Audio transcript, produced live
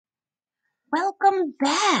Welcome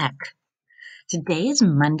back. Today is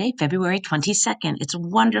Monday, February 22nd. It's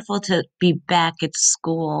wonderful to be back at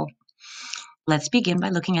school. Let's begin by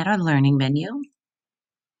looking at our learning menu.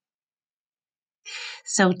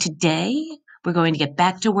 So today we're going to get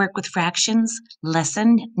back to work with fractions,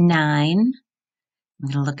 lesson 9.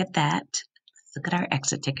 I'm going to look at that. Let's look at our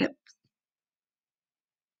exit ticket.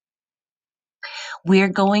 We're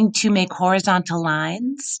going to make horizontal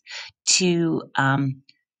lines to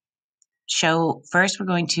show. First, we're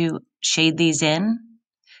going to shade these in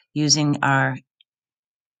using our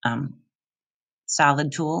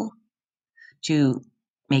solid tool to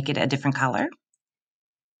make it a different color,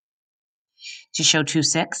 to show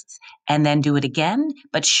 2/6, and then do it again,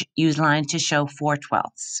 but use line to show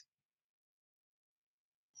 4/12.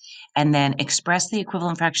 And then express the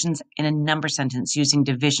equivalent fractions in a number sentence using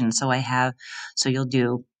division. So you'll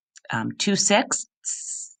do 2/6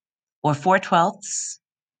 or 4/12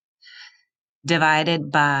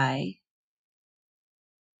 divided by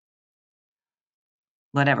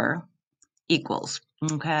whatever equals.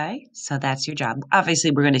 Okay, so that's your job.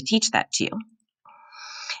 Obviously, we're going to teach that to you.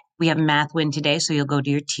 We have Math Win today, so you'll go to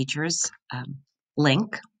your teacher's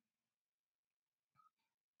link.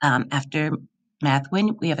 After Math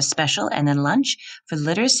Win, we have a special and then lunch. For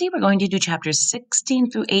literacy, we're going to do chapters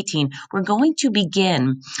 16 through 18. We're going to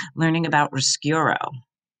begin learning about Roscuro.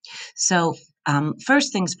 So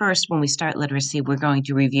first things first, when we start literacy, we're going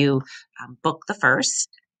to review book the first,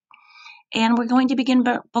 and we're going to begin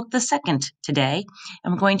book the second today,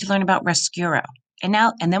 and we're going to learn about Roscuro. And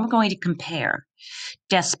then we're going to compare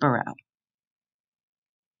Despero.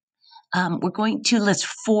 We're going to list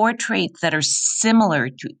 4 traits that are similar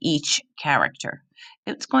to each character.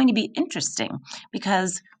 It's going to be interesting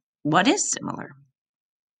because what is similar?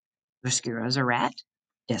 Roscuro's a rat,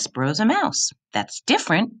 Despero's a mouse. That's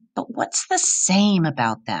different, but what's the same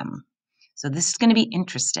about them? So this is going to be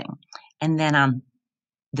interesting. And then on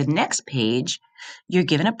the next page, you're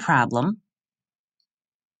given a problem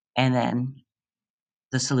and then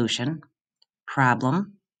the solution,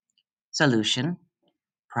 problem, solution,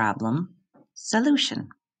 problem, solution.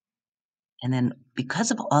 And then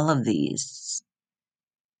because of all of these,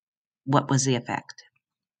 what was the effect?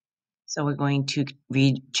 So we're going to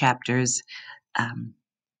read chapters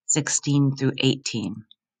 16 through 18.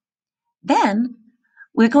 Then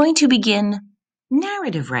we're going to begin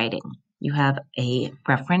narrative writing. You have a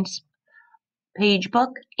reference page book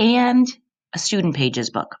and a student pages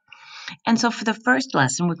book. And so for the first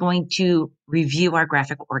lesson, we're going to review our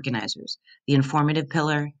graphic organizers, the informative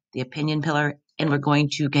pillar, the opinion pillar, and we're going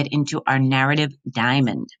to get into our narrative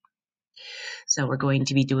diamond. So we're going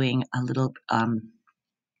to be doing a little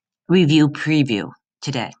review preview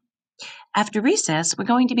today. After recess, we're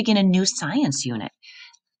going to begin a new science unit,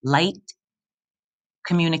 light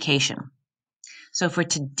communication. So for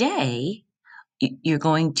today, you're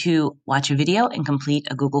going to watch a video and complete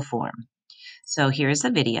a Google form. So here's the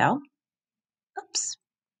video. Oops,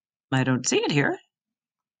 I don't see it here,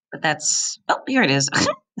 but here it is.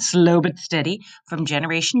 Slow but steady from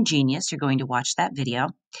Generation Genius. You're going to watch that video,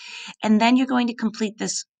 and then you're going to complete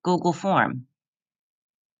this Google form.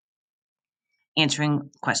 Answering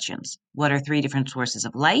questions. What are 3 different sources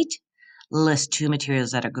of light? List 2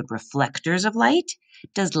 materials that are good reflectors of light.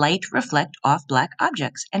 Does light reflect off black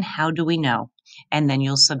objects? And how do we know? And then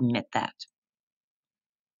you'll submit that.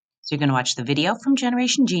 So you're going to watch the video from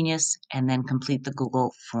Generation Genius and then complete the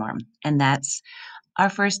Google form. And that's our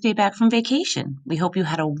first day back from vacation. We hope you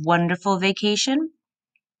had a wonderful vacation,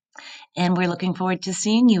 and we're looking forward to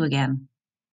seeing you again.